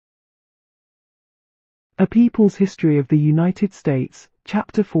A People's History of the United States,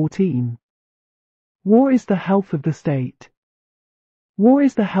 Chapter 14. War is the health of the state. War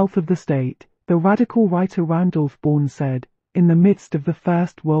is the health of the state, the radical writer Randolph Bourne said, in the midst of the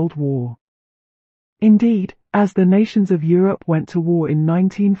First World War. Indeed, as the nations of Europe went to war in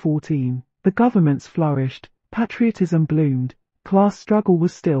 1914, the governments flourished, patriotism bloomed, class struggle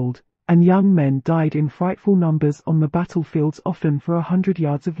was stilled, and young men died in frightful numbers on the battlefields, often for 100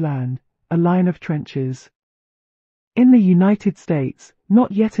 yards of land, a line of trenches. In the United States,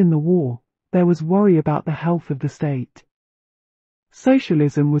 not yet in the war, there was worry about the health of the state.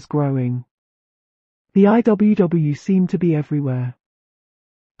 Socialism was growing. The IWW seemed to be everywhere.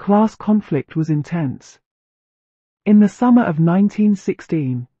 Class conflict was intense. In the summer of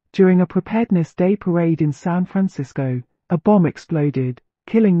 1916, during a Preparedness Day parade in San Francisco, a bomb exploded,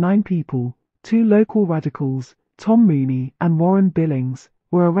 killing 9 people. 2 local radicals, Tom Mooney and Warren Billings,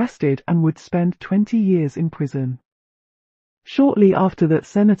 were arrested and would spend 20 years in prison. Shortly after that,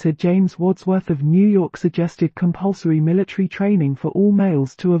 Senator James Wadsworth of New York suggested compulsory military training for all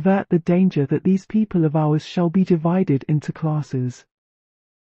males to avert the danger that these people of ours shall be divided into classes.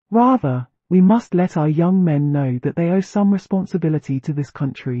 Rather, we must let our young men know that they owe some responsibility to this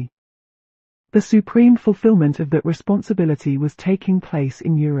country. The supreme fulfillment of that responsibility was taking place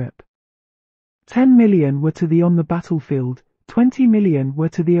in Europe. 10 million were to the on the battlefield, 20 million were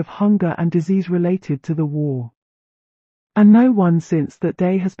to the of hunger and disease related to the war. And no one since that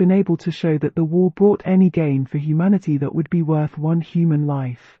day has been able to show that the war brought any gain for humanity that would be worth one human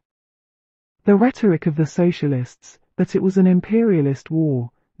life. The rhetoric of the socialists, that it was an imperialist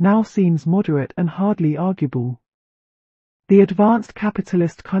war, now seems moderate and hardly arguable. The advanced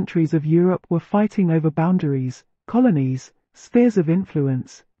capitalist countries of Europe were fighting over boundaries, colonies, spheres of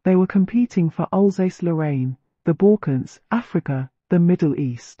influence. They were competing for Alsace-Lorraine, the Balkans, Africa, the Middle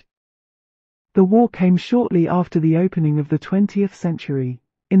East. The war came shortly after the opening of the 20th century,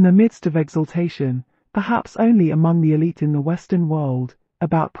 in the midst of exultation, perhaps only among the elite in the Western world,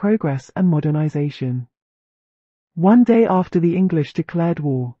 about progress and modernization. One day after the English declared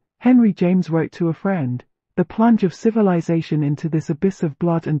war, Henry James wrote to a friend, "The plunge of civilization into this abyss of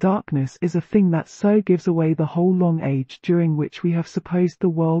blood and darkness is a thing that so gives away the whole long age during which we have supposed the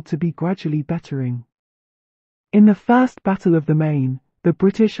world to be gradually bettering." In the First Battle of the Main, the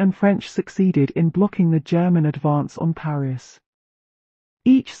British and French succeeded in blocking the German advance on Paris.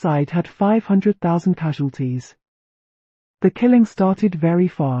 Each side had 500,000 casualties. The killing started very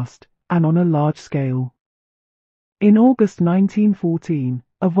fast, and on a large scale. In August 1914,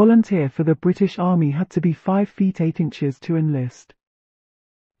 a volunteer for the British Army had to be 5 feet 8 inches to enlist.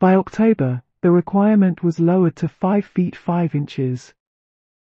 By October, the requirement was lowered to 5 feet 5 inches.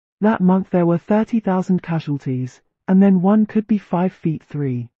 That month there were 30,000 casualties, and then one could be 5 feet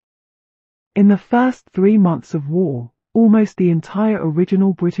 3. In the first 3 months of war, almost the entire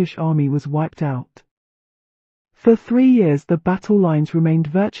original British Army was wiped out. For 3 years the battle lines remained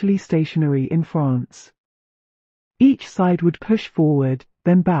virtually stationary in France. Each side would push forward,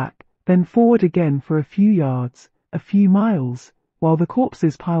 then back, then forward again for a few yards, a few miles, while the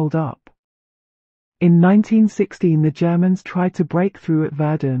corpses piled up. In 1916 the Germans tried to break through at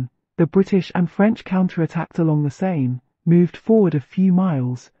Verdun, the British and French counterattacked along the Seine, moved forward a few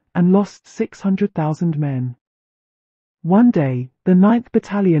miles, and lost 600,000 men. One day, the 9th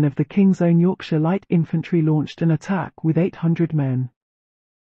Battalion of the King's Own Yorkshire Light Infantry launched an attack with 800 men.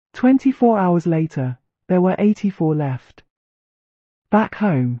 24 hours later, there were 84 left. Back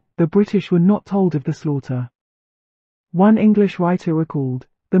home, the British were not told of the slaughter. One English writer recalled,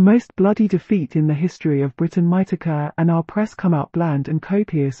 "The most bloody defeat in the history of Britain might occur and our press come out bland and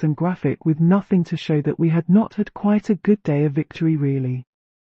copious and graphic with nothing to show that we had not had quite a good day of victory really."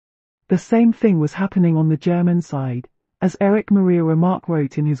 The same thing was happening on the German side, as Erich Maria Remarque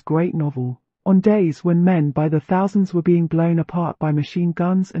wrote in his great novel, on days when men by the thousands were being blown apart by machine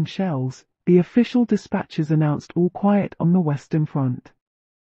guns and shells. The official dispatches announced all quiet on the Western Front.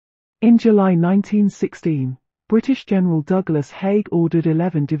 In July 1916, British General Douglas Haig ordered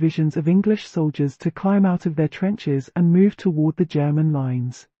 11 divisions of English soldiers to climb out of their trenches and move toward the German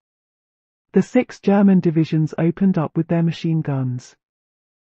lines. The 6 German divisions opened up with their machine guns.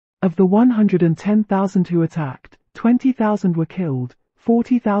 Of the 110,000 who attacked, 20,000 were killed,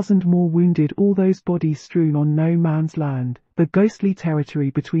 40,000 more wounded, all those bodies strewn on no man's land, the ghostly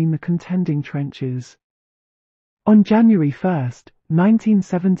territory between the contending trenches. On January 1,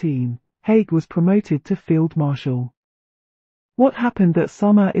 1917, Haig was promoted to Field Marshal. What happened that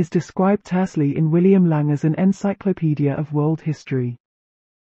summer is described tersely in William Langer's An Encyclopedia of World History.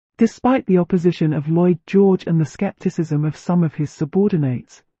 Despite the opposition of Lloyd George and the skepticism of some of his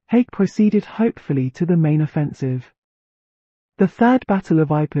subordinates, Haig proceeded hopefully to the main offensive. The Third Battle of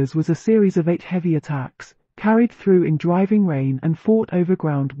Ypres was a series of 8 heavy attacks, carried through in driving rain and fought over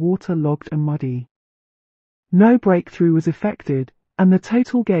ground water-logged and muddy. No breakthrough was effected, and the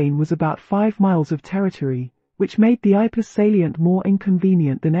total gain was about 5 miles of territory, which made the Ypres salient more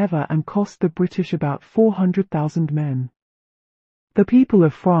inconvenient than ever and cost the British about 400,000 men. The people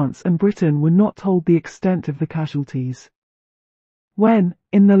of France and Britain were not told the extent of the casualties. When,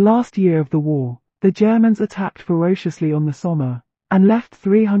 in the last year of the war, the Germans attacked ferociously on the Somme, and left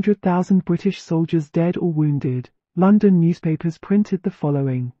 300,000 British soldiers dead or wounded, London newspapers printed the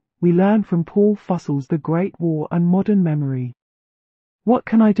following: "We learn from Paul Fussell's The Great War and Modern Memory. What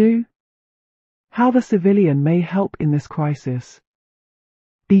can I do? How the civilian may help in this crisis.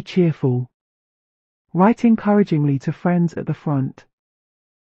 Be cheerful. Write encouragingly to friends at the front.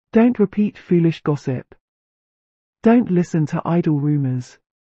 Don't repeat foolish gossip. Don't listen to idle rumors.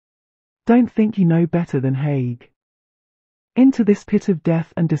 Don't think you know better than Haig." Into this pit of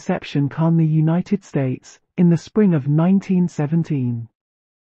death and deception came the United States, in the spring of 1917.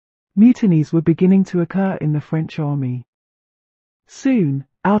 Mutinies were beginning to occur in the French army. Soon,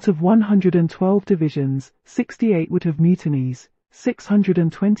 out of 112 divisions, 68 would have mutinies,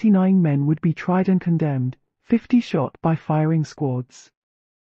 629 men would be tried and condemned, 50 shot by firing squads.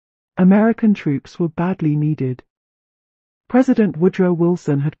 American troops were badly needed. President Woodrow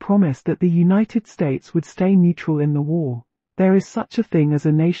Wilson had promised that the United States would stay neutral in the war. There is such a thing as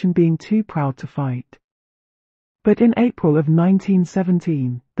a nation being too proud to fight. But in April of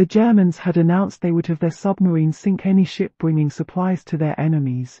 1917, the Germans had announced they would have their submarines sink any ship bringing supplies to their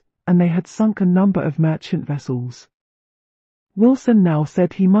enemies, and they had sunk a number of merchant vessels. Wilson now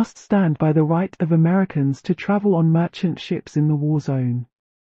said he must stand by the right of Americans to travel on merchant ships in the war zone.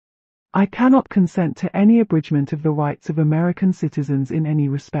 "I cannot consent to any abridgment of the rights of American citizens in any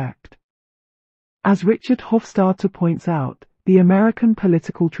respect." As Richard Hofstadter points out, the American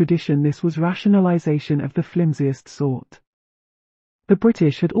political tradition, this was rationalization of the flimsiest sort. The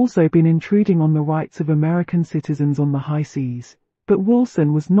British had also been intruding on the rights of American citizens on the high seas, but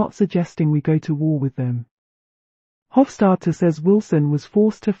Wilson was not suggesting we go to war with them. Hofstadter says Wilson was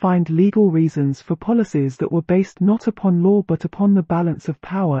forced to find legal reasons for policies that were based not upon law but upon the balance of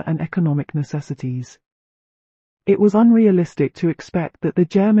power and economic necessities. It was unrealistic to expect that the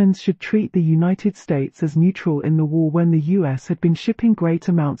Germans should treat the United States as neutral in the war when the US had been shipping great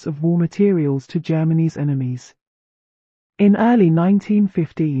amounts of war materials to Germany's enemies. In early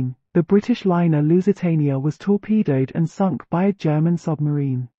 1915, the British liner Lusitania was torpedoed and sunk by a German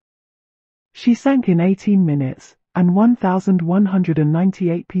submarine. She sank in 18 minutes, and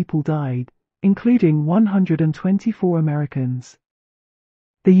 1,198 people died, including 124 Americans.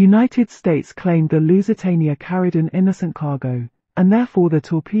 The United States claimed the Lusitania carried an innocent cargo, and therefore the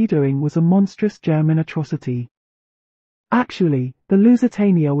torpedoing was a monstrous German atrocity. Actually, the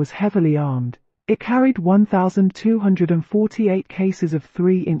Lusitania was heavily armed. It carried 1,248 cases of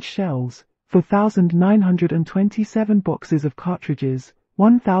 3-inch shells, 4,927 boxes of cartridges,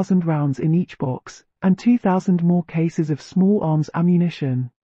 1,000 rounds in each box, and 2,000 more cases of small arms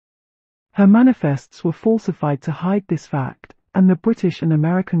ammunition. Her manifests were falsified to hide this fact, and the British and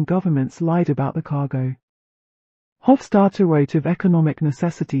American governments lied about the cargo. Hofstadter wrote of economic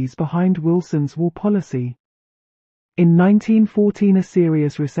necessities behind Wilson's war policy. In 1914 a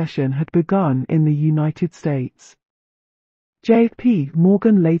serious recession had begun in the United States. J.P.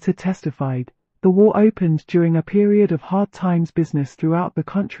 Morgan later testified, "The war opened during a period of hard times. Business throughout the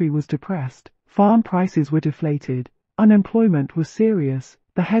country was depressed. Farm prices were deflated, unemployment was serious,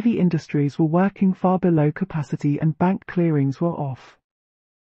 the heavy industries were working far below capacity and bank clearings were off."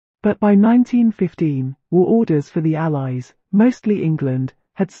 But by 1915, war orders for the Allies, mostly England,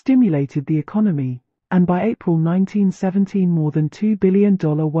 had stimulated the economy, and by April 1917 more than $2 billion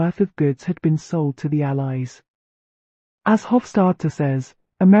worth of goods had been sold to the Allies. As Hofstadter says,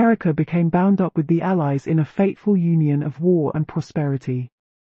 America became bound up with the Allies in a fateful union of war and prosperity.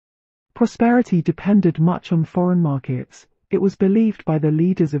 Prosperity depended much on foreign markets, it was believed by the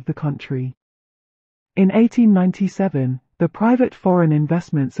leaders of the country. In 1897, the private foreign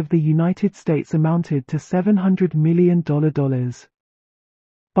investments of the United States amounted to $700 million.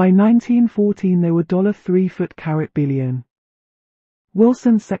 By 1914 they were $3 billion.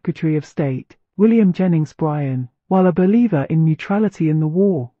 Wilson's Secretary of State, William Jennings Bryan, while a believer in neutrality in the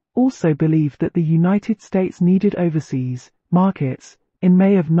war, also believed that the United States needed overseas markets. In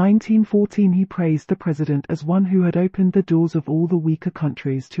May of 1914 he praised the president as one who had opened the doors of all the weaker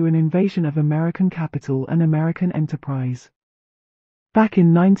countries to an invasion of American capital and American enterprise. Back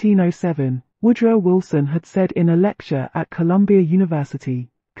in 1907, Woodrow Wilson had said in a lecture at Columbia University,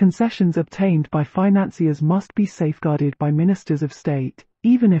 concessions obtained by financiers must be safeguarded by ministers of state,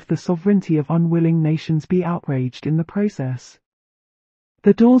 even if the sovereignty of unwilling nations be outraged in the process.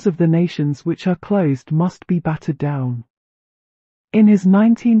 The doors of the nations which are closed must be battered down. In his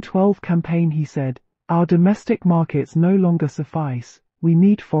 1912 campaign he said, "Our domestic markets no longer suffice, we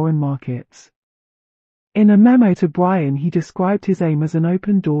need foreign markets." In a memo to Bryan he described his aim as an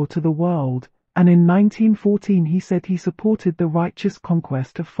open door to the world, and in 1914 he said he supported the righteous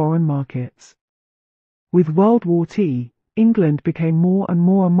conquest of foreign markets. With World War II, England became more and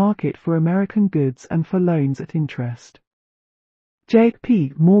more a market for American goods and for loans at interest.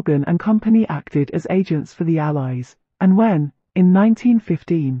 J.P. Morgan and Company acted as agents for the Allies, and when, in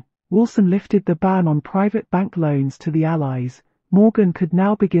 1915, Wilson lifted the ban on private bank loans to the Allies, Morgan could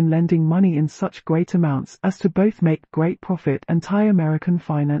now begin lending money in such great amounts as to both make great profit and tie American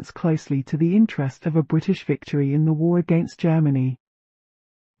finance closely to the interest of a British victory in the war against Germany.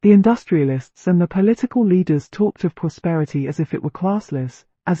 The industrialists and the political leaders talked of prosperity as if it were classless,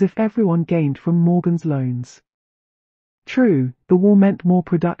 as if everyone gained from Morgan's loans. True, the war meant more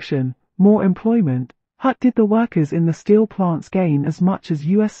production, more employment, but did the workers in the steel plants gain as much as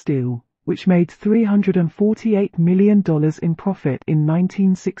U.S. Steel, which made $348 million in profit in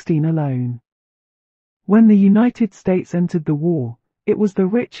 1916 alone? When the United States entered the war, it was the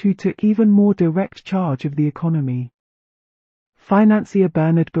rich who took even more direct charge of the economy. Financier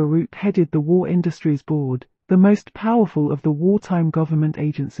Bernard Baruch headed the War Industries Board, the most powerful of the wartime government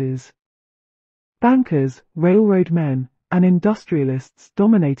agencies. Bankers, railroad men, and industrialists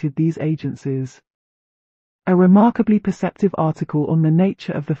dominated these agencies. A remarkably perceptive article on the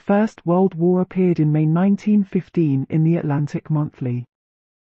nature of the First World War appeared in May 1915 in the Atlantic Monthly.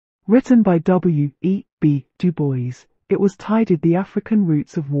 Written by W. E. B. Du Bois, it was titled The African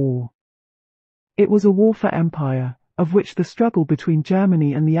Roots of War. It was a war for empire, of which the struggle between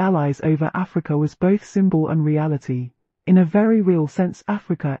Germany and the Allies over Africa was both symbol and reality. In a very real sense,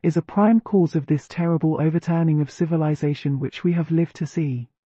 Africa is a prime cause of this terrible overturning of civilization which we have lived to see.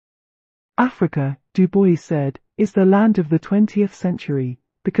 Africa, Du Bois said, is the land of the 20th century,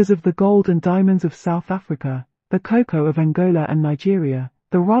 because of the gold and diamonds of South Africa, the cocoa of Angola and Nigeria,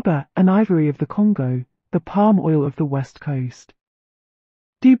 the rubber and ivory of the Congo, the palm oil of the West Coast.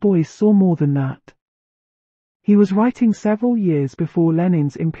 Du Bois saw more than that. He was writing several years before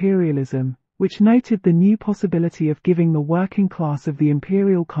Lenin's imperialism, which noted the new possibility of giving the working class of the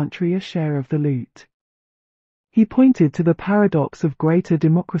imperial country a share of the loot. He pointed to the paradox of greater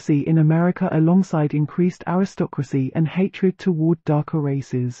democracy in America alongside increased aristocracy and hatred toward darker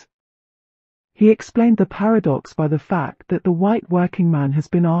races. He explained the paradox by the fact that the white working man has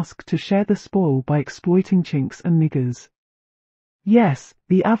been asked to share the spoil by exploiting chinks and niggers. Yes,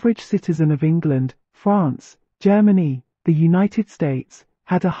 the average citizen of England, France, Germany, the United States,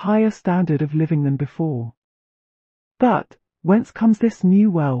 had a higher standard of living than before. But, whence comes this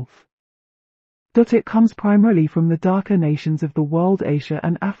new wealth? It comes primarily from the darker nations of the world: Asia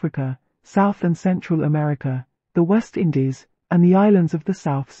and Africa, South and Central America, the West Indies, and the islands of the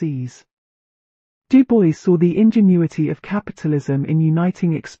South Seas. Du Bois saw the ingenuity of capitalism in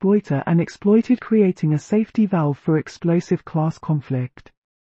uniting exploiter and exploited, creating a safety valve for explosive class conflict.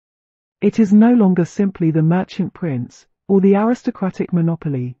 It is no longer simply the merchant prince, or the aristocratic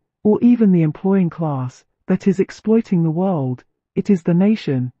monopoly, or even the employing class, that is exploiting the world. It is the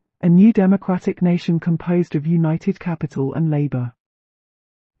nation, a new democratic nation composed of united capital and labor.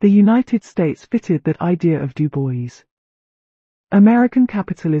 The United States fitted that idea of Du Bois. American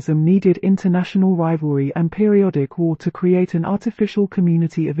capitalism needed international rivalry and periodic war to create an artificial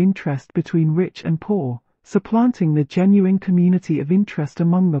community of interest between rich and poor, supplanting the genuine community of interest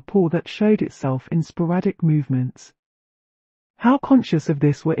among the poor that showed itself in sporadic movements. How conscious of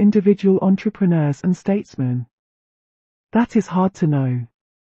this were individual entrepreneurs and statesmen? That is hard to know.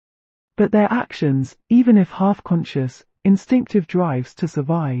 But their actions, even if half-conscious, instinctive drives to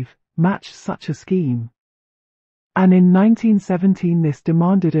survive, matched such a scheme. And in 1917 this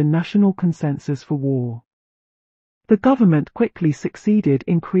demanded a national consensus for war. The government quickly succeeded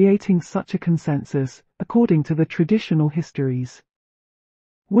in creating such a consensus, according to the traditional histories.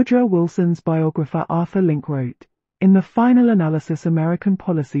 Woodrow Wilson's biographer Arthur Link wrote, "In the final analysis, American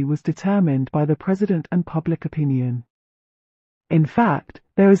policy was determined by the president and public opinion." In fact,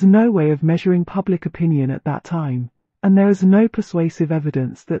 there is no way of measuring public opinion at that time, and there is no persuasive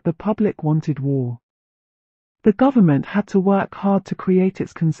evidence that the public wanted war. The government had to work hard to create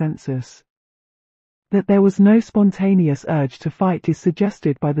its consensus. That there was no spontaneous urge to fight is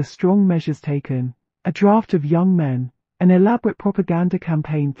suggested by the strong measures taken, a draft of young men, an elaborate propaganda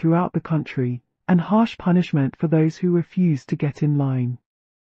campaign throughout the country, and harsh punishment for those who refused to get in line.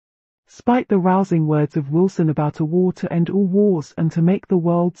 Spite the rousing words of Wilson about a war to end all wars and to make the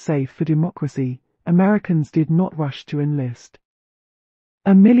world safe for democracy, Americans did not rush to enlist.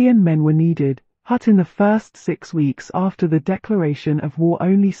 1 million men were needed, but in the first 6 weeks after the declaration of war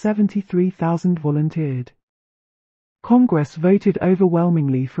only 73,000 volunteered. Congress voted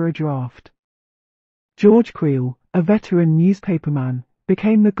overwhelmingly for a draft. George Creel, a veteran newspaperman,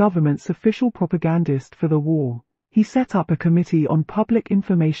 became the government's official propagandist for the war. He set up a committee on public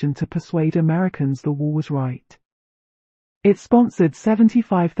information to persuade Americans the war was right. It sponsored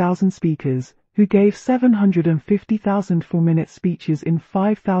 75,000 speakers, who gave 750,000 4-minute speeches in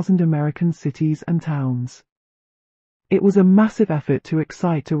 5,000 American cities and towns. It was a massive effort to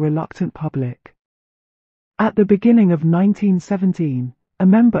excite a reluctant public. At the beginning of 1917, a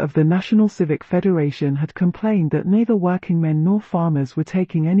member of the National Civic Federation had complained that neither working men nor farmers were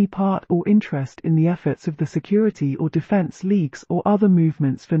taking any part or interest in the efforts of the security or defense leagues or other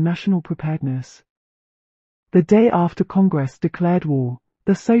movements for national preparedness. The day after Congress declared war,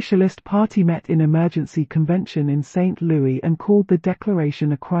 the Socialist Party met in emergency convention in St. Louis and called the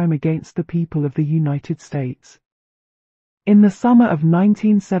declaration a crime against the people of the United States. In the summer of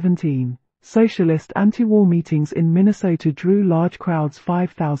 1917, Socialist anti-war meetings in Minnesota drew large crowds: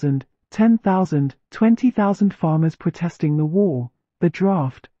 5,000, 10,000, 20,000 farmers protesting the war, the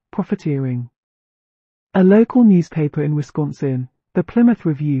draft, profiteering. A local newspaper in Wisconsin, the Plymouth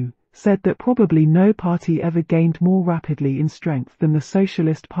Review, said that probably no party ever gained more rapidly in strength than the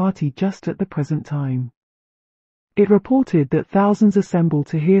Socialist Party just at the present time. It reported that thousands assembled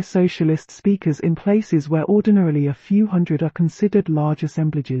to hear socialist speakers in places where ordinarily a few hundred are considered large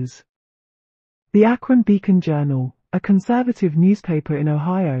assemblages. The Akron Beacon Journal, a conservative newspaper in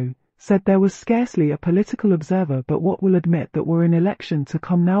Ohio, said there was scarcely a political observer but what will admit that were an election to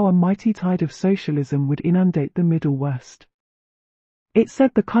come now a mighty tide of socialism would inundate the Middle West. It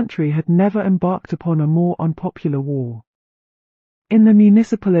said the country had never embarked upon a more unpopular war. In the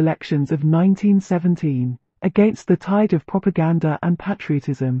municipal elections of 1917, against the tide of propaganda and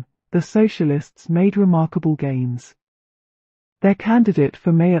patriotism, the socialists made remarkable gains. Their candidate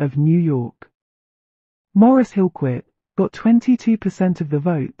for mayor of New York, Morris Hillquit, got 22% of the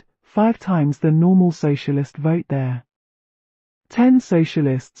vote, 5 times the normal socialist vote there. 10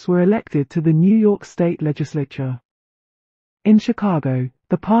 socialists were elected to the New York State Legislature. In Chicago,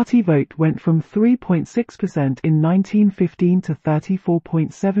 the party vote went from 3.6% in 1915 to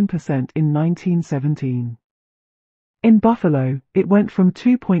 34.7% in 1917. In Buffalo, it went from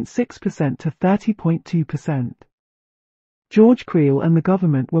 2.6% to 30.2%. George Creel and the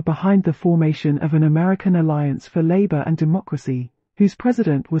government were behind the formation of an American Alliance for Labor and Democracy, whose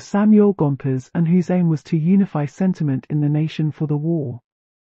president was Samuel Gompers and whose aim was to unify sentiment in the nation for the war.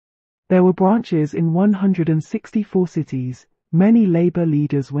 There were branches in 164 cities. Many labor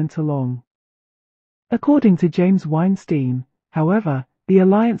leaders went along. According to James Weinstein, however, the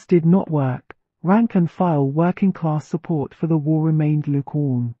alliance did not work. Rank-and-file working-class support for the war remained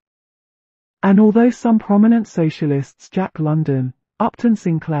lukewarm. And although some prominent socialists, Jack London, Upton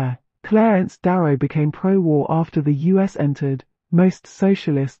Sinclair, Clarence Darrow, became pro-war after the U.S. entered, most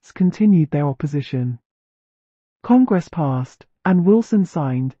socialists continued their opposition. Congress passed, and Wilson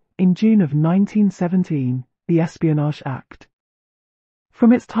signed, in June of 1917, the Espionage Act.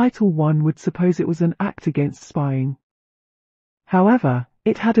 From its title one would suppose it was an act against spying. However,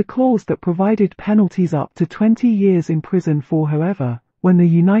 it had a clause that provided penalties up to 20 years in prison for whoever, when the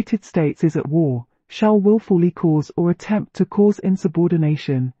United States is at war, shall willfully cause or attempt to cause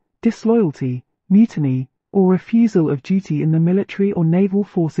insubordination, disloyalty, mutiny, or refusal of duty in the military or naval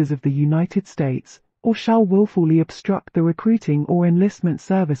forces of the United States, or shall willfully obstruct the recruiting or enlistment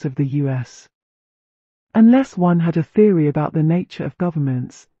service of the U.S. Unless one had a theory about the nature of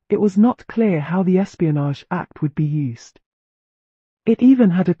governments, it was not clear how the Espionage Act would be used. It even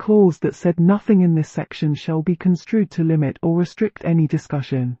had a clause that said nothing in this section shall be construed to limit or restrict any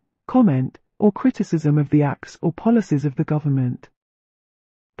discussion, comment, or criticism of the acts or policies of the government.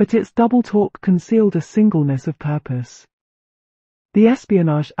 But its double talk concealed a singleness of purpose. The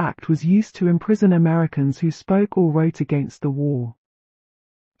Espionage Act was used to imprison Americans who spoke or wrote against the war.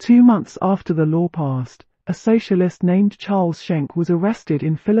 2 months after the law passed, a socialist named Charles Schenck was arrested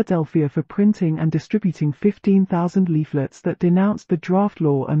in Philadelphia for printing and distributing 15,000 leaflets that denounced the draft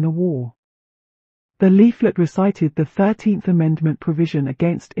law and the war. The leaflet recited the 13th Amendment provision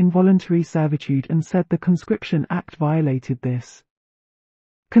against involuntary servitude and said the Conscription Act violated this.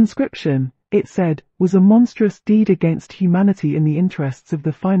 Conscription, it said, was a monstrous deed against humanity in the interests of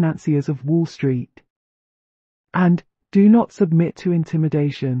the financiers of Wall Street. And, do not submit to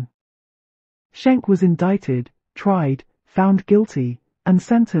intimidation. Schenck was indicted, tried, found guilty, and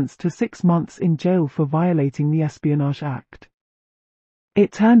sentenced to 6 months in jail for violating the Espionage Act.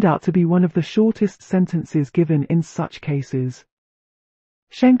 It turned out to be one of the shortest sentences given in such cases.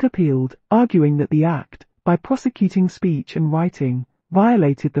 Schenck appealed, arguing that the act, by prosecuting speech and writing,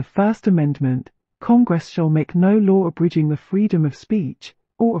 violated the First Amendment. Congress shall make no law abridging the freedom of speech,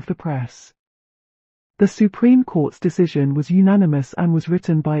 or of the press. The Supreme Court's decision was unanimous and was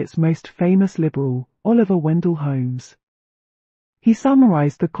written by its most famous liberal, Oliver Wendell Holmes. He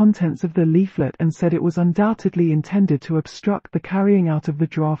summarized the contents of the leaflet and said it was undoubtedly intended to obstruct the carrying out of the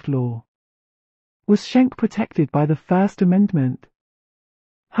draft law. Was Schenck protected by the First Amendment?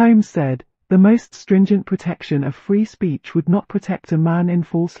 Holmes said, "The most stringent protection of free speech would not protect a man in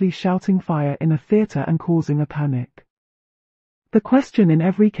falsely shouting fire in a theater and causing a panic. The question in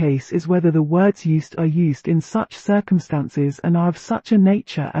every case is whether the words used are used in such circumstances and are of such a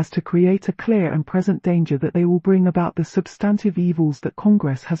nature as to create a clear and present danger that they will bring about the substantive evils that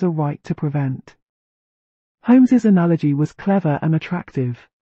Congress has a right to prevent." Holmes's analogy was clever and attractive.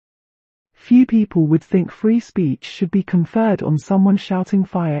 Few people would think free speech should be conferred on someone shouting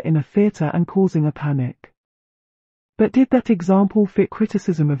fire in a theater and causing a panic. But did that example fit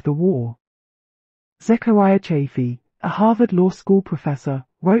criticism of the war? Zechariah Chafee, a Harvard Law School professor,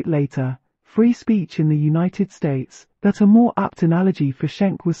 wrote later, "Free speech in the United States, that a more apt analogy for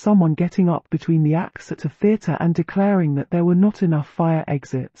Schenck was someone getting up between the acts at a theater and declaring that there were not enough fire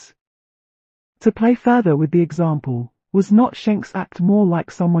exits." To play further with the example, was not Schenck's act more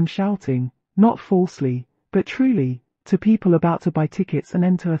like someone shouting, not falsely, but truly, to people about to buy tickets and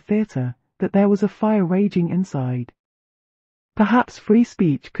enter a theater, that there was a fire raging inside? Perhaps free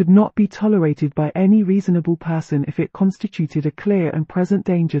speech could not be tolerated by any reasonable person if it constituted a clear and present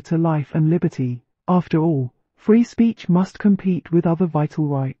danger to life and liberty. After all, free speech must compete with other vital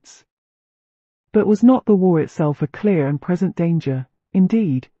rights. But was not the war itself a clear and present danger,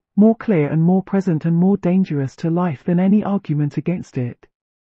 indeed, more clear and more present and more dangerous to life than any argument against it?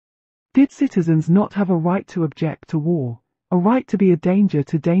 Did citizens not have a right to object to war, a right to be a danger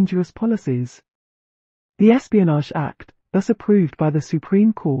to dangerous policies? The Espionage Act, thus approved by the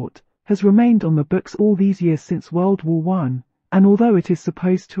Supreme Court, has remained on the books all these years since World War I, and although it is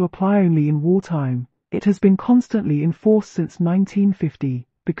supposed to apply only in wartime, it has been constantly enforced since 1950,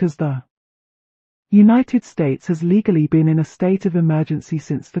 because the United States has legally been in a state of emergency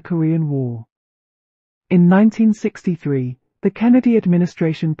since the Korean War. In 1963, the Kennedy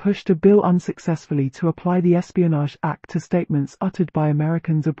administration pushed a bill unsuccessfully to apply the Espionage Act to statements uttered by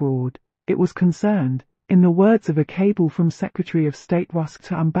Americans abroad. It was concerned, in the words of a cable from Secretary of State Rusk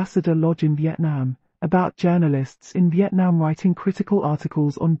to Ambassador Lodge in Vietnam, about journalists in Vietnam writing critical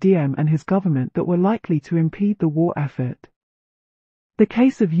articles on Diem and his government that were likely to impede the war effort. The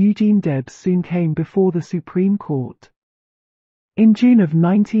case of Eugene Debs soon came before the Supreme Court. In June of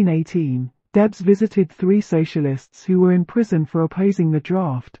 1918, Debs visited 3 socialists who were in prison for opposing the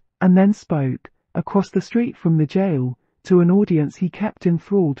draft, and then spoke, across the street from the jail, to an audience he kept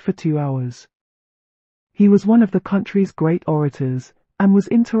enthralled for 2 hours. He was one of the country's great orators, and was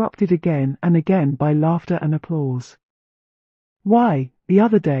interrupted again and again by laughter and applause. Why, the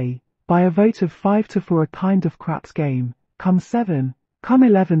other day, by a vote of 5-4, a kind of craps game, come 7, come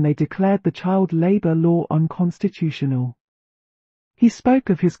 11, they declared the child labor law unconstitutional. He spoke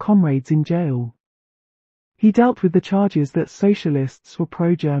of his comrades in jail. He dealt with the charges that socialists were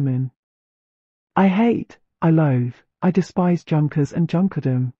pro-German. "I hate, I loathe, I despise Junkers and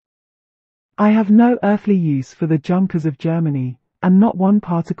Junkerdom. I have no earthly use for the Junkers of Germany, and not one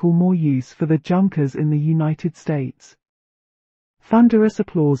particle more use for the Junkers in the United States." Thunderous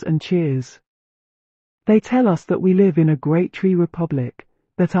applause and cheers. They tell us that we live in a great tree republic,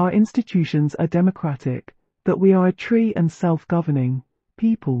 that our institutions are democratic, that we are a tree and self-governing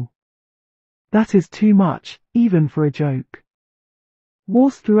people. That is too much, even for a joke.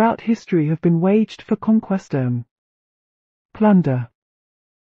 Wars throughout history have been waged for conquest and plunder.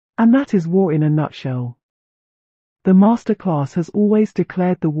 And that is war in a nutshell. The master class has always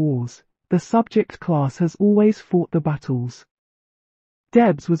declared the wars, the subject class has always fought the battles.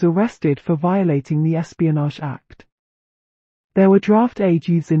 Debs was arrested for violating the Espionage Act. There were draft-age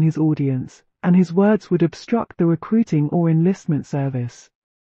youths in his audience, and his words would obstruct the recruiting or enlistment service.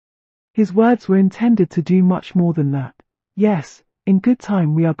 His words were intended to do much more than that. Yes, in good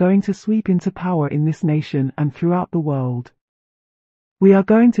time we are going to sweep into power in this nation and throughout the world. We are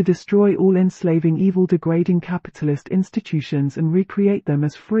going to destroy all enslaving, evil, degrading capitalist institutions and recreate them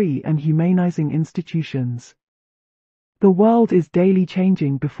as free and humanizing institutions. The world is daily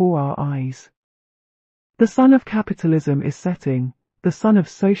changing before our eyes. The sun of capitalism is setting, the sun of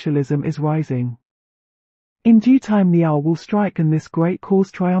socialism is rising. In due time the hour will strike and this great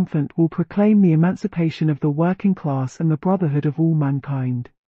cause triumphant will proclaim the emancipation of the working class and the brotherhood of all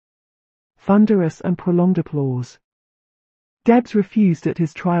mankind. Thunderous and prolonged applause. Debs refused at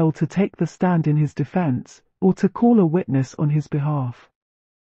his trial to take the stand in his defense, or to call a witness on his behalf.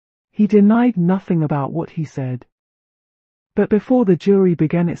 He denied nothing about what he said. But before the jury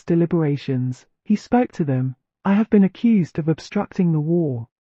began its deliberations, he spoke to them. I have been accused of obstructing the war.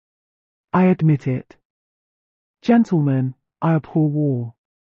 I admit it. Gentlemen, I abhor war.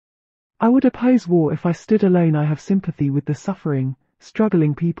 I would oppose war if I stood alone. I have sympathy with the suffering,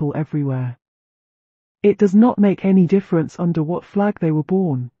 struggling people everywhere. It does not make any difference under what flag they were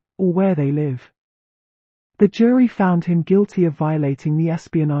born, or where they live. The jury found him guilty of violating the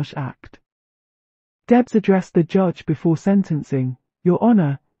Espionage Act. Debs addressed the judge before sentencing. Your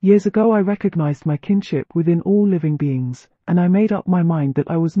Honor, years ago I recognized my kinship within all living beings, and I made up my mind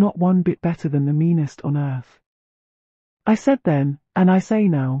that I was not one bit better than the meanest on earth. I said then, and I say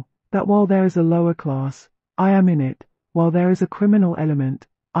now, that while there is a lower class, I am in it, while there is a criminal element,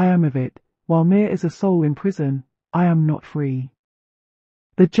 I am of it, while mere is a soul in prison, I am not free.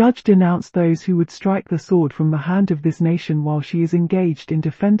 The judge denounced those who would strike the sword from the hand of this nation while she is engaged in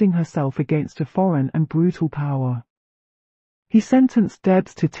defending herself against a foreign and brutal power. He sentenced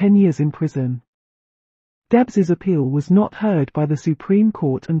Debs to 10 years in prison. Debs's appeal was not heard by the Supreme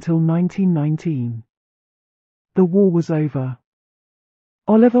Court until 1919. The war was over.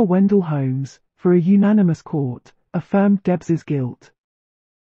 Oliver Wendell Holmes, for a unanimous court, affirmed Debs's guilt.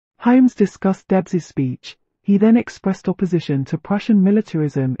 Holmes discussed Debs's speech. He then expressed opposition to Prussian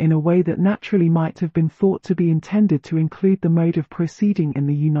militarism in a way that naturally might have been thought to be intended to include the mode of proceeding in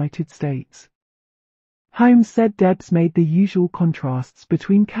the United States. Holmes said Debs made the usual contrasts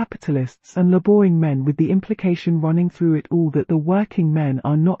between capitalists and laboring men, with the implication running through it all that the working men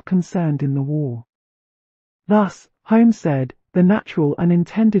are not concerned in the war. Thus, Holmes said, the natural and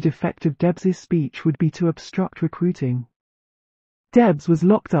intended effect of Debs's speech would be to obstruct recruiting. Debs was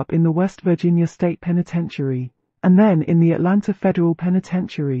locked up in the West Virginia State Penitentiary, and then in the Atlanta Federal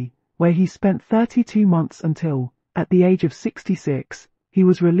Penitentiary, where he spent 32 months until, at the age of 66, he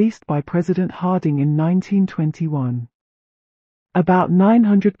was released by President Harding in 1921. About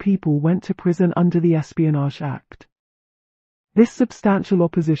 900 people went to prison under the Espionage Act. This substantial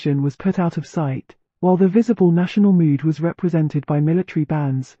opposition was put out of sight, while the visible national mood was represented by military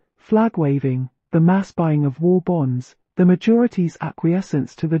bands, flag-waving, the mass buying of war bonds, the majority's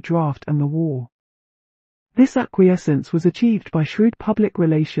acquiescence to the draft and the war. This acquiescence was achieved by shrewd public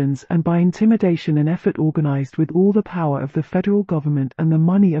relations and by intimidation, an effort organized with all the power of the federal government and the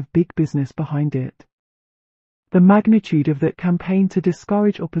money of big business behind it. The magnitude of that campaign to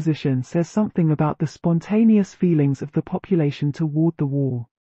discourage opposition says something about the spontaneous feelings of the population toward the war.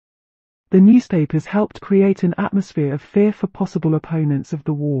 The newspapers helped create an atmosphere of fear for possible opponents of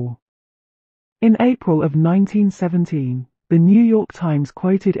the war. In April of 1917, the New York Times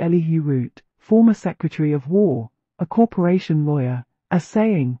quoted Elihu Root, former Secretary of War, a corporation lawyer, as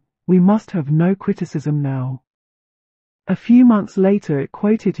saying, "We must have no criticism now." A few months later it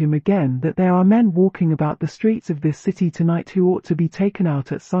quoted him again that there are men walking about the streets of this city tonight who ought to be taken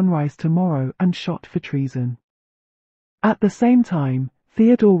out at sunrise tomorrow and shot for treason. At the same time,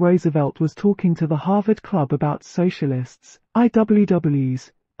 Theodore Roosevelt was talking to the Harvard Club about socialists,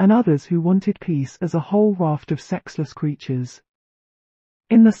 IWWs, and others who wanted peace as a whole raft of sexless creatures.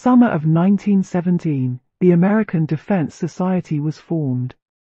 In the summer of 1917, the American Defense Society was formed.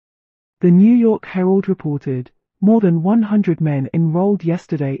 The New York Herald reported, more than 100 men enrolled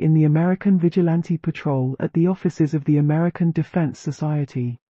yesterday in the American Vigilante Patrol at the offices of the American Defense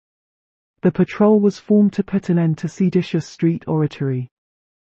Society. The patrol was formed to put an end to seditious street oratory.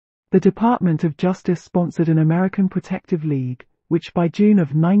 The Department of Justice sponsored an American Protective League, which by June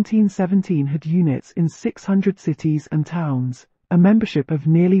of 1917 had units in 600 cities and towns, a membership of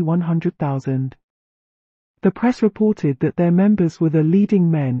nearly 100,000. The press reported that their members were the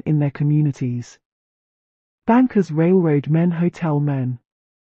leading men in their communities. Bankers, railroad men, hotel men.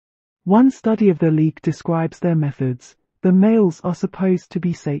 One study of the League describes their methods. The males are supposed to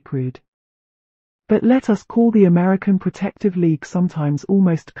be sacred. But let us call the American Protective League sometimes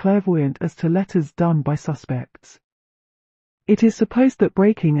almost clairvoyant as to letters done by suspects. It is supposed that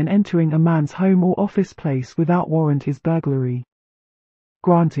breaking and entering a man's home or office place without warrant is burglary.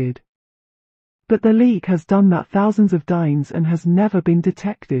 Granted. But the League has done that thousands of times and has never been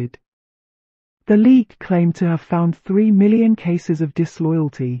detected. The League claimed to have found 3 million cases of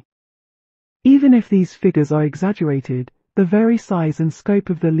disloyalty. Even if these figures are exaggerated, the very size and scope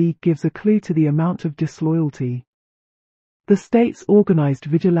of the League gives a clue to the amount of disloyalty. The states organized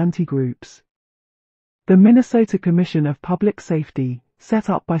vigilante groups. The Minnesota Commission of Public Safety, set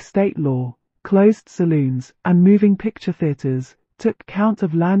up by state law, closed saloons and moving picture theaters, took count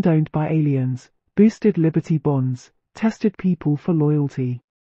of land owned by aliens, boosted Liberty Bonds, tested people for loyalty.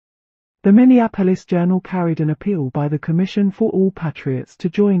 The Minneapolis Journal carried an appeal by the Commission for all patriots to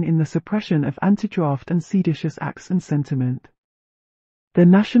join in the suppression of anti-draft and seditious acts and sentiment. The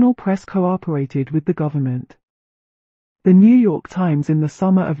national press cooperated with the government. The New York Times in the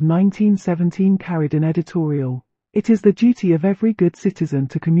summer of 1917 carried an editorial, "It is the duty of every good citizen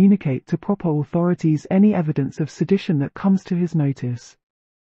to communicate to proper authorities any evidence of sedition that comes to his notice."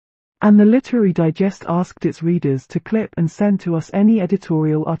 And the Literary Digest asked its readers to clip and send to us any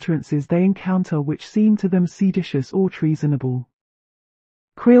editorial utterances they encounter which seem to them seditious or treasonable.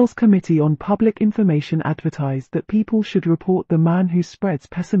 Creel's Committee on Public Information advertised that people should report the man who spreads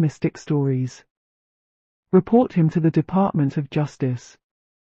pessimistic stories. Report him to the Department of Justice.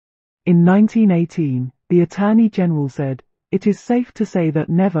 In 1918, the Attorney General said, "It is safe to say that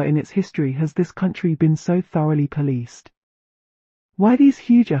never in its history has this country been so thoroughly policed." Why these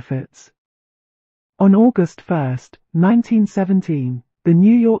huge efforts? On August 1, 1917, the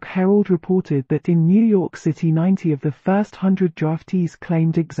New York Herald reported that in New York City 90 of the first 100 draftees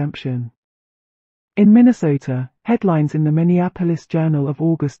claimed exemption. In Minnesota, headlines in the Minneapolis Journal of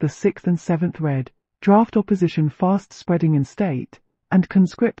August 6 and 7 read, "Draft opposition fast spreading in state," and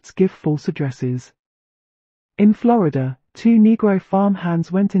conscripts give false addresses. In Florida, 2 Negro farm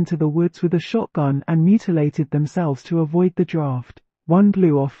hands went into the woods with a shotgun and mutilated themselves to avoid the draft. One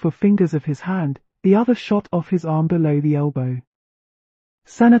blew off 4 fingers of his hand, the other shot off his arm below the elbow.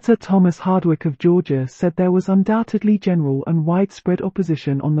 Senator Thomas Hardwick of Georgia said there was undoubtedly general and widespread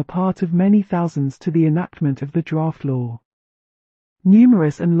opposition on the part of many thousands to the enactment of the draft law.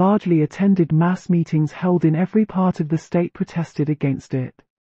 Numerous and largely attended mass meetings held in every part of the state protested against it.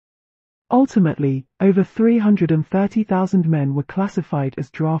 Ultimately, over 330,000 men were classified as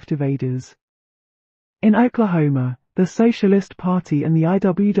draft evaders. In Oklahoma, the Socialist Party and the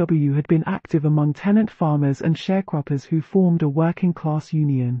IWW had been active among tenant farmers and sharecroppers who formed a working-class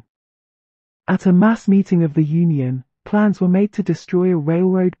union. At a mass meeting of the union, plans were made to destroy a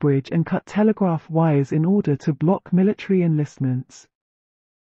railroad bridge and cut telegraph wires in order to block military enlistments.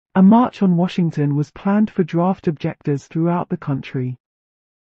 A march on Washington was planned for draft objectors throughout the country.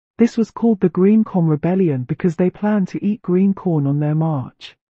 This was called the Green Corn Rebellion because they planned to eat green corn on their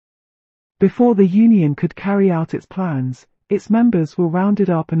march. Before the Union could carry out its plans, its members were rounded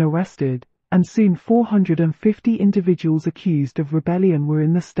up and arrested, and soon 450 individuals accused of rebellion were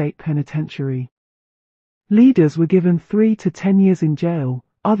in the state penitentiary. Leaders were given 3 to 10 years in jail,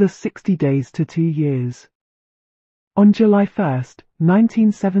 others 60 days to 2 years. On July 1,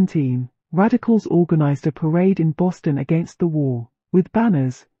 1917, radicals organized a parade in Boston against the war, with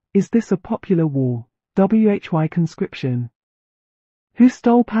banners, "Is this a popular war? WHY conscription? Who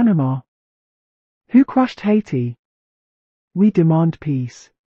stole Panama? Who crushed Haiti? We demand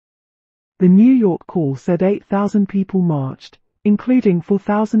peace." The New York Call said 8,000 people marched, including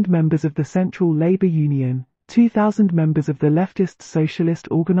 4,000 members of the Central Labor Union, 2,000 members of the leftist socialist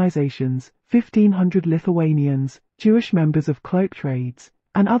organizations, 1,500 Lithuanians, Jewish members of cloak trades,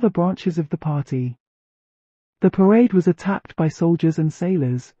 and other branches of the party. The parade was attacked by soldiers and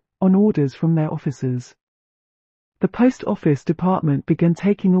sailors, on orders from their officers. The Post Office Department began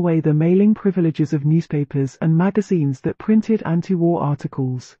taking away the mailing privileges of newspapers and magazines that printed anti-war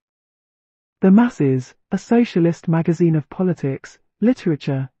articles. The Masses, a socialist magazine of politics,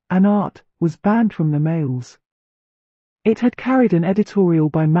 literature, and art, was banned from the mails. It had carried an editorial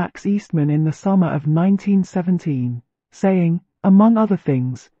by Max Eastman in the summer of 1917, saying, among other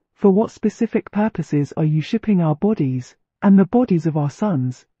things, "For what specific purposes are you shipping our bodies, and the bodies of our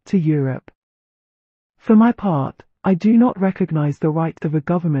sons, to Europe? For my part, I do not recognize the right of a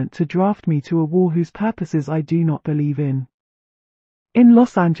government to draft me to a war whose purposes I do not believe in." In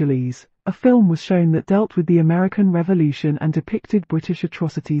Los Angeles, a film was shown that dealt with the American Revolution and depicted British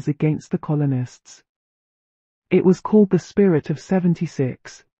atrocities against the colonists. It was called The Spirit of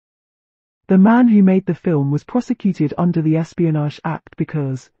 76. The man who made the film was prosecuted under the Espionage Act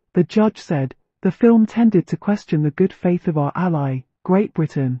because, the judge said, the film tended to question the good faith of our ally, Great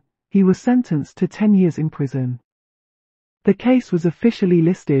Britain. He was sentenced to 10 years in prison. The case was officially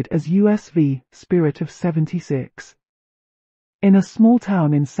listed as US v. Spirit of 76. In a small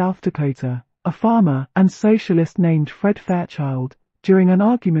town in South Dakota, a farmer and socialist named Fred Fairchild, during an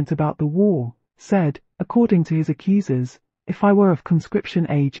argument about the war, said, according to his accusers, "If I were of conscription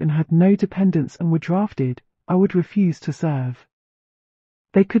age and had no dependents and were drafted, I would refuse to serve.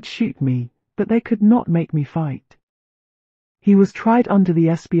 They could shoot me, but they could not make me fight." He was tried under the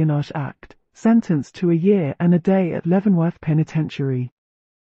Espionage Act, sentenced to a year and a day at Leavenworth Penitentiary.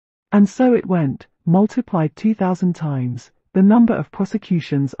 And so it went, multiplied 2,000 times, the number of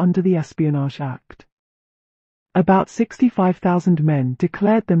prosecutions under the Espionage Act. About 65,000 men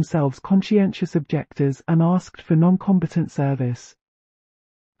declared themselves conscientious objectors and asked for non-combatant service.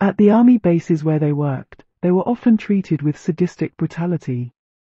 At the army bases where they worked, they were often treated with sadistic brutality.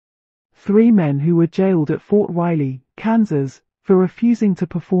 3 men who were jailed at Fort Riley, Kansas, for refusing to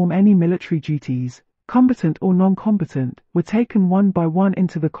perform any military duties, combatant or non-combatant, were taken one by one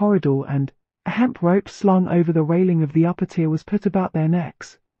into the corridor and a hemp rope slung over the railing of the upper tier was put about their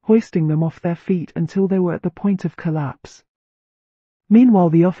necks, hoisting them off their feet until they were at the point of collapse.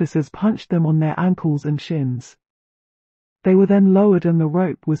 Meanwhile the officers punched them on their ankles and shins. They were then lowered and the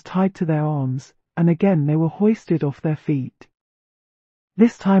rope was tied to their arms, and again they were hoisted off their feet.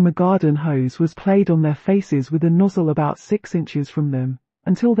 This time a garden hose was played on their faces with a nozzle about 6 inches from them,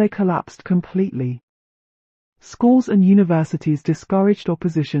 until they collapsed completely. Schools and universities discouraged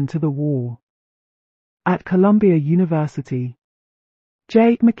opposition to the war. At Columbia University,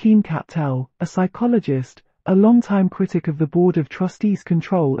 J. McKeen Cattell, a psychologist, a longtime critic of the Board of Trustees'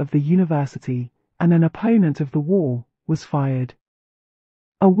 control of the university, and an opponent of the war, was fired.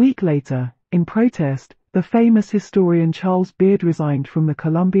 A week later, in protest, the famous historian Charles Beard resigned from the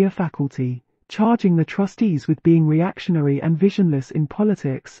Columbia faculty, charging the trustees with being reactionary and visionless in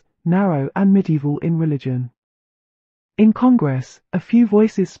politics, narrow and medieval in religion. In Congress, a few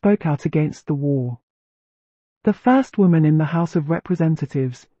voices spoke out against the war. The first woman in the House of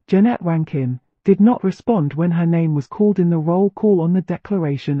Representatives, Jeannette Rankin, did not respond when her name was called in the roll call on the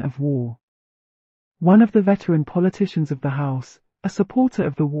declaration of war. One of the veteran politicians of the House, a supporter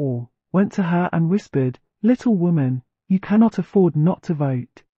of the war, went to her and whispered, "Little woman, you cannot afford not to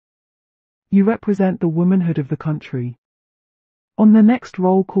vote. You represent the womanhood of the country." On the next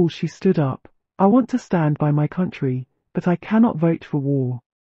roll call she stood up, "I want to stand by my country, but I cannot vote for war.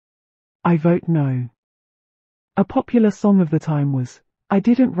 I vote no." A popular song of the time was, "I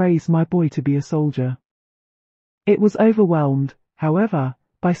didn't raise my boy to be a soldier." It was overwhelmed, however,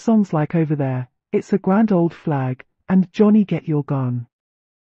 by songs like Over There, It's a Grand Old Flag, and Johnny Get Your Gun.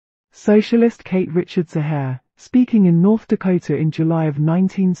 Socialist Kate Richard Zaher, speaking in North Dakota in July of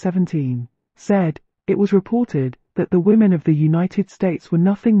 1917, said, "It was reported that the women of the United States were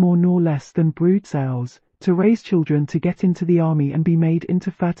nothing more nor less than brood sows, to raise children to get into the army and be made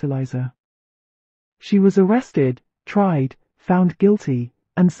into fertilizer." She was arrested, tried, found guilty,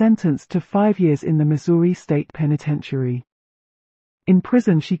 and sentenced to 5 years in the Missouri State Penitentiary. In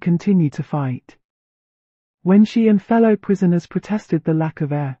prison she continued to fight. When she and fellow prisoners protested the lack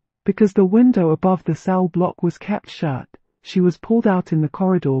of air, because the window above the cell block was kept shut, she was pulled out in the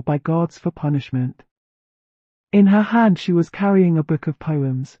corridor by guards for punishment. In her hand she was carrying a book of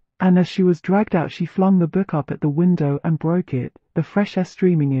poems, and as she was dragged out she flung the book up at the window and broke it, the fresh air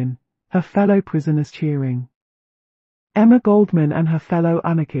streaming in, her fellow prisoners cheering. Emma Goldman and her fellow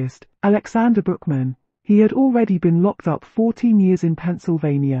anarchist, Alexander Brookman, he had already been locked up 14 years in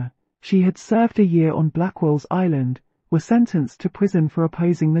Pennsylvania, she had served a year on Blackwell's Island, were sentenced to prison for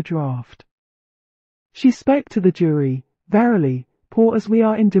opposing the draft. She spoke to the jury, "Verily, poor as we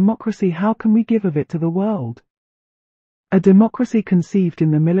are in democracy, how can we give of it to the world? A democracy conceived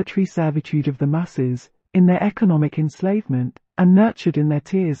in the military servitude of the masses, in their economic enslavement, and nurtured in their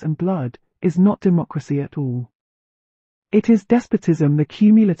tears and blood, is not democracy at all. It is despotism, the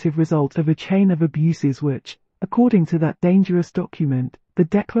cumulative result of a chain of abuses which, according to that dangerous document, the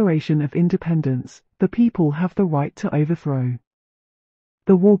Declaration of Independence, the people have the right to overthrow."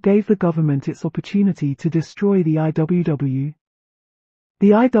 The war gave the government its opportunity to destroy the IWW.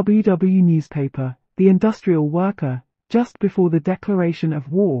 The IWW newspaper, The Industrial Worker, just before the declaration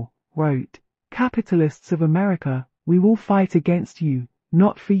of war, wrote, "Capitalists of America, we will fight against you,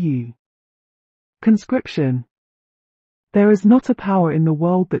 not for you." Conscription. There is not a power in the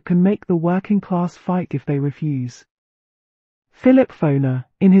world that can make the working class fight if they refuse. Philip Foner,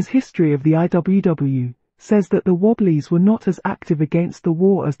 in his History of the IWW, says that the Wobblies were not as active against the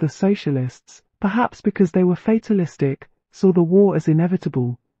war as the Socialists, perhaps because they were fatalistic, saw the war as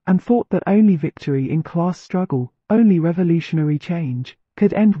inevitable, and thought that only victory in class struggle, only revolutionary change,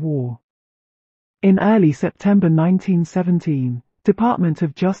 could end war. In early September 1917, Department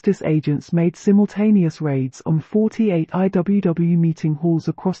of Justice agents made simultaneous raids on 48 IWW meeting halls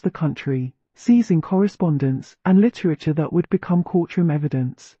across the country, seizing correspondence and literature that would become courtroom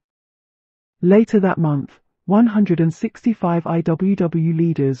evidence. Later that month, 165 IWW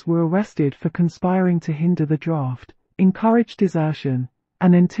leaders were arrested for conspiring to hinder the draft, encourage desertion,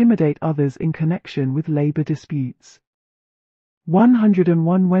 and intimidate others in connection with labor disputes.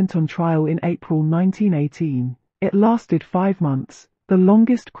 101 went on trial in April 1918. It lasted 5 months, the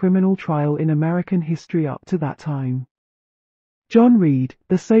longest criminal trial in American history up to that time. John Reed,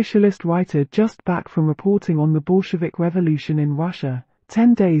 the socialist writer just back from reporting on the Bolshevik Revolution in Russia,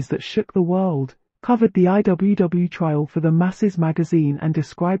 10 Days That Shook the World, covered the IWW trial for the Masses magazine and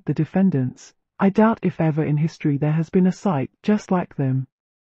described the defendants. I doubt if ever in history there has been a sight just like them.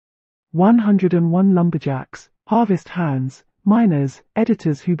 101 lumberjacks, harvest hands, miners,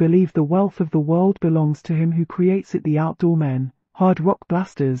 editors who believe the wealth of the world belongs to him who creates it, the outdoor men, hard rock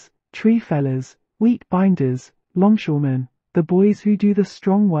blasters, tree fellers, wheat binders, longshoremen, the boys who do the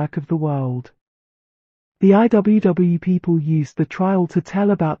strong work of the world. The IWW people used the trial to tell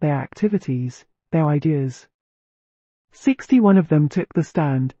about their activities, their ideas. 61 of them took the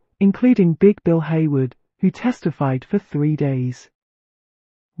stand, including Big Bill Haywood, who testified for 3 days.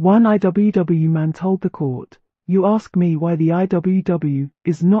 One IWW man told the court, "You ask me why the IWW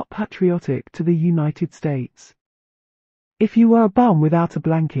is not patriotic to the United States. If you were a bum without a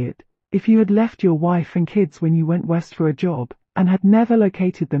blanket, if you had left your wife and kids when you went west for a job, and had never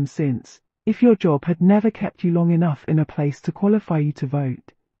located them since, if your job had never kept you long enough in a place to qualify you to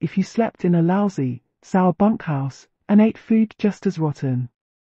vote, if you slept in a lousy, sour bunkhouse, and ate food just as rotten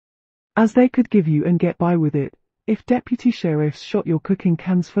as they could give you and get by with it, if deputy sheriffs shot your cooking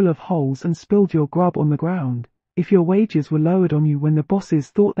cans full of holes and spilled your grub on the ground, if your wages were lowered on you when the bosses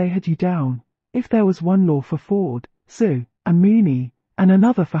thought they had you down, if there was one law for Ford, Sue, and Mooney, and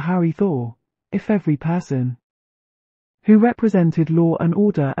another for Harry Thor, if every person who represented law and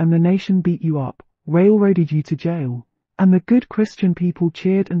order and the nation beat you up, railroaded you to jail, and the good Christian people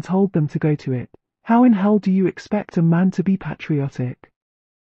cheered and told them to go to it, how in hell do you expect a man to be patriotic?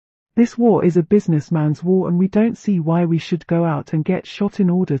 This war is a businessman's war, and we don't see why we should go out and get shot in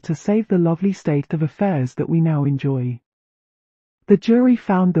order to save the lovely state of affairs that we now enjoy." The jury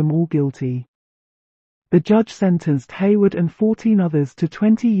found them all guilty. The judge sentenced Haywood and 14 others to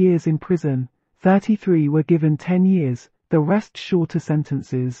 20 years in prison, 33 were given 10 years, the rest shorter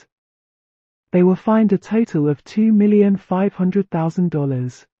sentences. They were fined a total of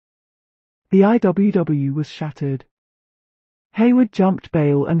 $2,500,000. The IWW was shattered. Haywood jumped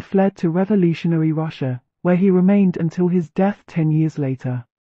bail and fled to revolutionary Russia, where he remained until his death 10 years later.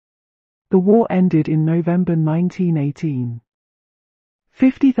 The war ended in November 1918.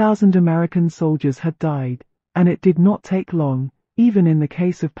 50,000 American soldiers had died, and it did not take long, even in the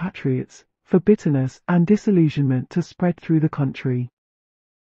case of patriots, for bitterness and disillusionment to spread through the country.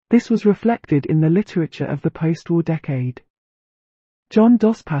 This was reflected in the literature of the post-war decade. John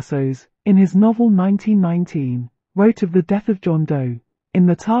Dos Passos, in his novel 1919, wrote of the death of John Doe, in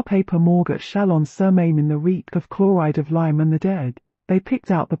the tar paper morgue at Chalon-sur-Marne. In the reek of chloride of lime and the dead, they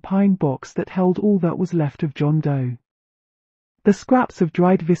picked out the pine box that held all that was left of John Doe. The scraps of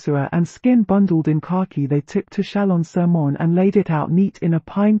dried viscera and skin bundled in khaki they took to Chalon-sur-Marne and laid it out neat in a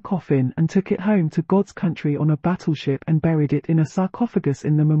pine coffin and took it home to God's country on a battleship and buried it in a sarcophagus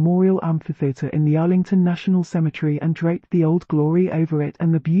in the Memorial Amphitheatre in the Arlington National Cemetery and draped the Old Glory over it,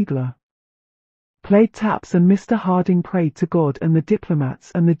 and the bugler played taps, and Mr. Harding prayed to God, and the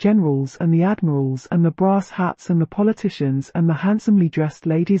diplomats and the generals and the admirals and the brass hats and the politicians and the handsomely dressed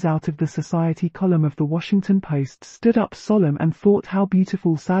ladies out of the society column of the Washington Post stood up solemn and thought how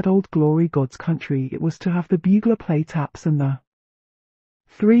beautiful, sad Old Glory, God's country, it was to have the bugler play taps and the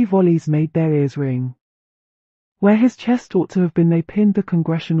 3 volleys made their ears ring. Where his chest ought to have been they pinned the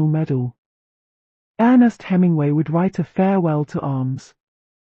Congressional Medal. Ernest Hemingway would write a farewell to arms.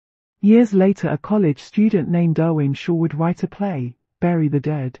 Years later a college student named Erwin Shaw would write a play, Bury the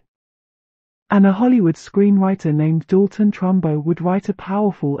Dead. And a Hollywood screenwriter named Dalton Trumbo would write a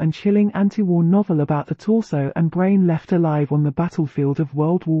powerful and chilling anti-war novel about the torso and brain left alive on the battlefield of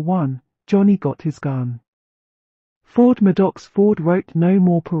World War I, Johnny Got His Gun. Ford Madox Ford wrote No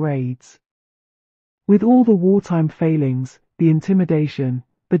More Parades. With all the wartime failings, the intimidation,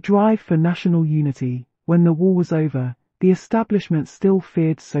 the drive for national unity, when the war was over, the establishment still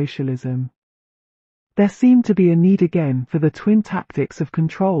feared socialism. There seemed to be a need again for the twin tactics of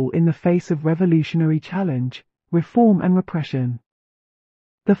control in the face of revolutionary challenge, reform and repression.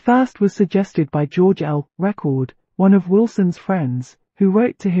 The first was suggested by George L. Record, one of Wilson's friends, who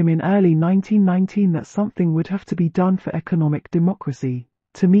wrote to him in early 1919 that something would have to be done for economic democracy,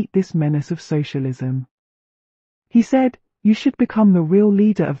 to meet this menace of socialism. He said, "You should become the real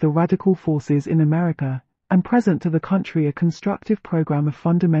leader of the radical forces in America, and present to the country a constructive program of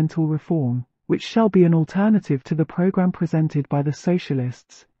fundamental reform, which shall be an alternative to the program presented by the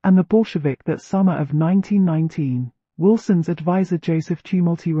socialists and the Bolshevik that summer of 1919, Wilson's advisor Joseph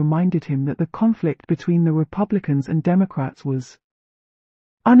Tumulty reminded him that the conflict between the Republicans and Democrats was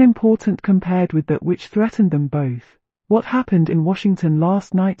unimportant compared with that which threatened them both. What happened in Washington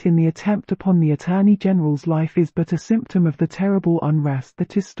last night in the attempt upon the Attorney General's life is but a symptom of the terrible unrest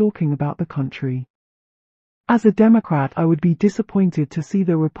that is stalking about the country. As a Democrat, I would be disappointed to see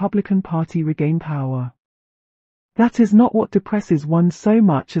the Republican Party regain power. That is not what depresses one so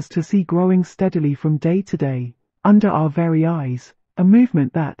much as to see growing steadily from day to day, under our very eyes, a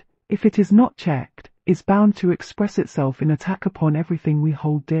movement that, if it is not checked, is bound to express itself in attack upon everything we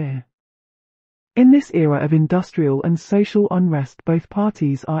hold dear. In this era of industrial and social unrest, both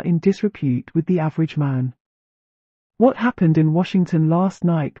parties are in disrepute with the average man. What happened in Washington last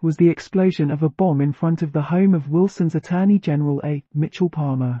night was the explosion of a bomb in front of the home of Wilson's Attorney General A. Mitchell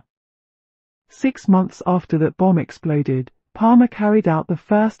Palmer. 6 months after that bomb exploded, Palmer carried out the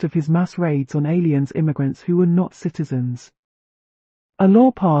first of his mass raids on aliens, immigrants who were not citizens. A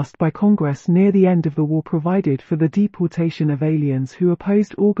law passed by Congress near the end of the war provided for the deportation of aliens who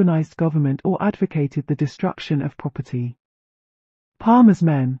opposed organized government or advocated the destruction of property. Palmer's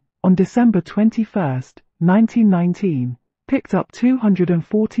men, on December 21, 1919, picked up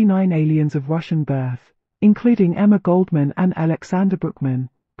 249 aliens of Russian birth, including Emma Goldman and Alexander Brookman,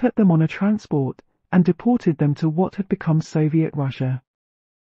 put them on a transport, and deported them to what had become Soviet Russia.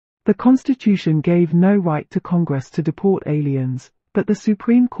 The Constitution gave no right to Congress to deport aliens, but the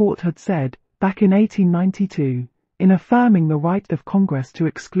Supreme Court had said, back in 1892, in affirming the right of Congress to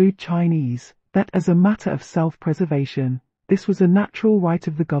exclude Chinese, that as a matter of self-preservation, this was a natural right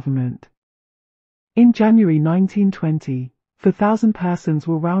of the government. In January 1920, 4,000 persons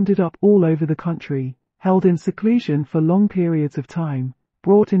were rounded up all over the country, held in seclusion for long periods of time,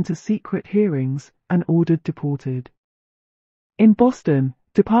 brought into secret hearings, and ordered deported. In Boston,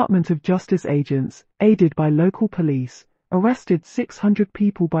 Department of Justice agents, aided by local police, arrested 600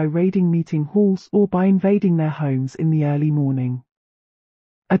 people by raiding meeting halls or by invading their homes in the early morning.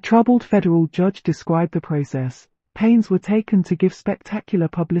 A troubled federal judge described the process. Pains were taken to give spectacular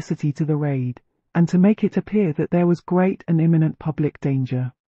publicity to the raid, and to make it appear that there was great and imminent public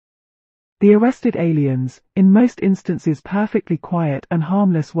danger. The arrested aliens, in most instances perfectly quiet and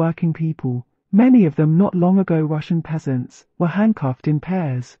harmless working people, many of them not long ago Russian peasants, were handcuffed in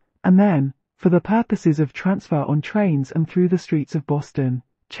pairs, and then, for the purposes of transfer on trains and through the streets of Boston,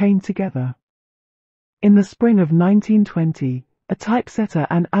 chained together. In the spring of 1920, a typesetter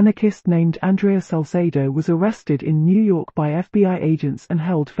and anarchist named Andrea Salcedo was arrested in New York by FBI agents and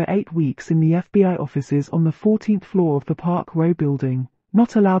held for 8 weeks in the FBI offices on the 14th floor of the Park Row building,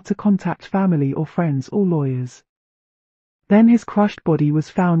 not allowed to contact family or friends or lawyers. Then his crushed body was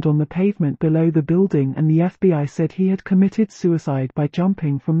found on the pavement below the building, and the FBI said he had committed suicide by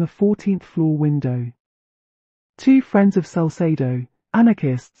jumping from the 14th floor window. 2 friends of Salcedo,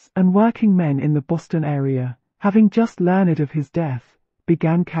 anarchists and working men in the Boston area, having just learned of his death,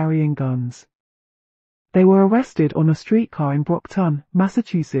 began carrying guns. They were arrested on a streetcar in Brockton,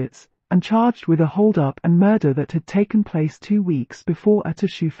 Massachusetts, and charged with a hold-up and murder that had taken place 2 weeks before at a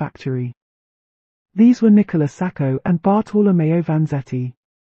shoe factory. These were Nicola Sacco and Bartolomeo Vanzetti.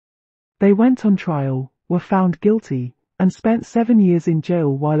 They went on trial, were found guilty, and spent 7 years in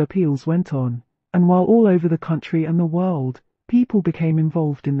jail while appeals went on, and while all over the country and the world, people became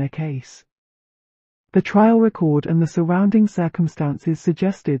involved in their case. The trial record and the surrounding circumstances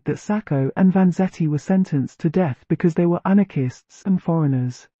suggested that Sacco and Vanzetti were sentenced to death because they were anarchists and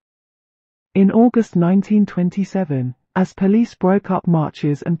foreigners. In August 1927, as police broke up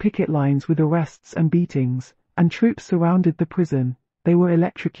marches and picket lines with arrests and beatings, and troops surrounded the prison, they were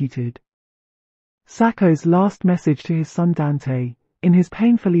electrocuted. Sacco's last message to his son Dante, in his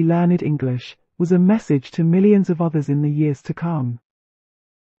painfully learned English, was a message to millions of others in the years to come.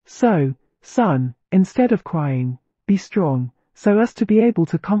 So, son, instead of crying, be strong, so as to be able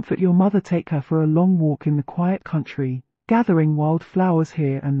to comfort your mother. Take her for a long walk in the quiet country, gathering wild flowers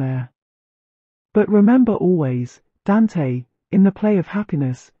here and there. But remember always, Dante, in the play of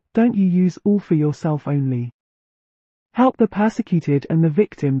happiness, don't you use all for yourself only. Help the persecuted and the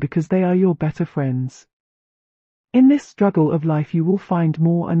victim because they are your better friends. In this struggle of life you will find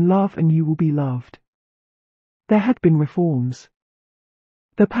more and love, and you will be loved. There had been reforms.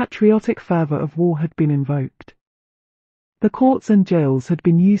 The patriotic fervor of war had been invoked. The courts and jails had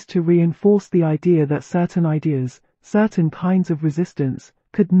been used to reinforce the idea that certain ideas, certain kinds of resistance,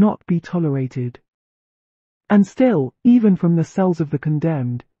 could not be tolerated. And still, even from the cells of the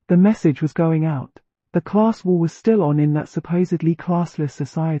condemned, the message was going out. The class war was still on in that supposedly classless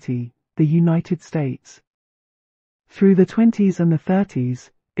society, the United States. Through the 20s and the 30s,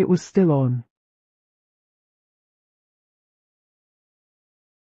 it was still on.